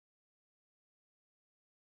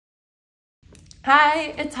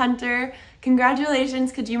Hi, it's Hunter.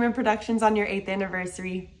 Congratulations, Kojima Productions, on your 8th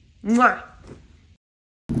anniversary. Mwah!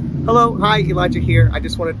 Hello, hi, Elijah here. I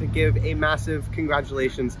just wanted to give a massive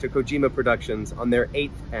congratulations to Kojima Productions on their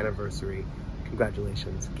 8th anniversary.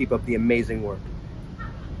 Congratulations. Keep up the amazing work.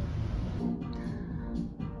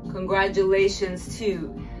 Congratulations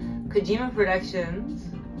to Kojima Productions,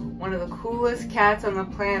 one of the coolest cats on the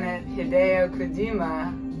planet, Hideo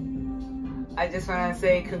Kojima. I just want to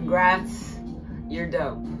say congrats, you're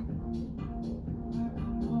dope.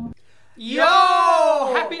 Yo!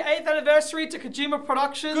 Happy 8th anniversary to Kojima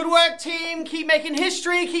Productions. Good work, team. Keep making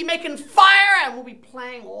history, keep making fire, and we'll be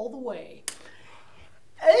playing all the way.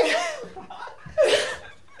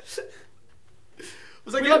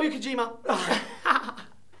 We love you, Kojima.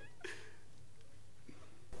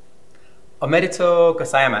 Omerito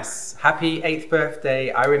gozaimasu. Happy 8th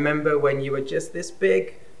birthday. I remember when you were just this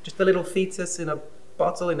big, just a little fetus in a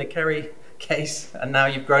bottle in a carry case, and now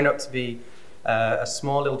you've grown up to be a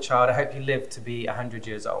small little child. I hope you live to be 100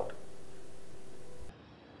 years old.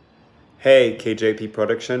 Hey, KJP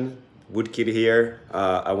Production, Woodkid here.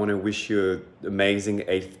 I want to wish you an amazing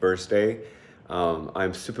 8th birthday.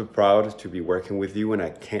 I'm super proud to be working with you, and I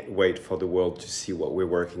can't wait for the world to see what we're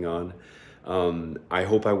working on. I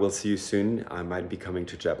hope I will see you soon. I might be coming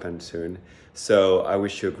to Japan soon. So I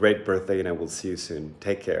wish you a great birthday, and I will see you soon.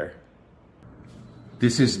 Take care.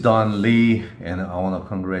 This is Don Lee, and I want to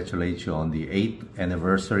congratulate you on the 8th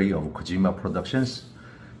anniversary of Kojima Productions.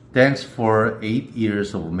 Thanks for 8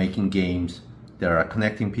 years of making games that are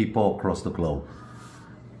connecting people across the globe.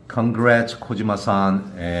 Congrats,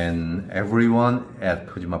 Kojima-san, and everyone at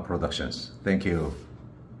Kojima Productions. Thank you.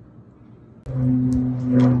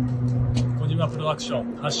 Kojima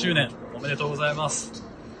Production 8周年おめでとうございます。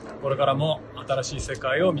これからも新しい世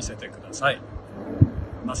界を見せてください。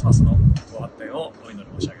ますますのご発展をお祈り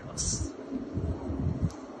申し上げます。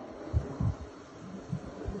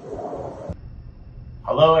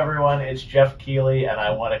Hello everyone, it's Jeff Keighley, and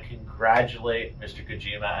I want to congratulate Mr.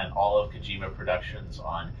 Kojima and all of Kojima Productions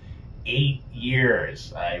on 8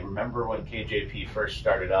 years. I remember when KJP first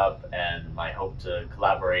started up, and my hope to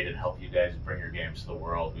collaborate and help you guys bring your games to the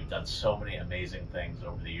world. We've done so many amazing things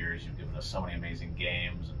over the years. You've given us so many amazing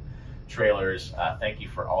games and trailers. Thank you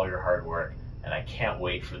for all your hard work, and I can't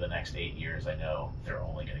wait for the next 8 years. I know they're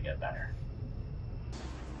only going to get better.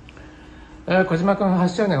 小島君8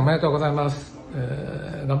周年おめでとうございます。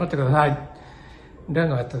頑張ってください。例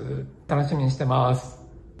のやつ楽しみにしてます。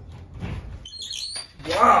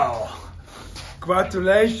Wow!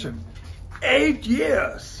 Congratulations! 8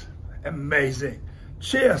 years! Amazing!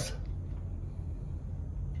 Cheers!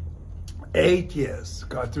 8 years.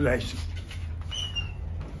 Congratulations.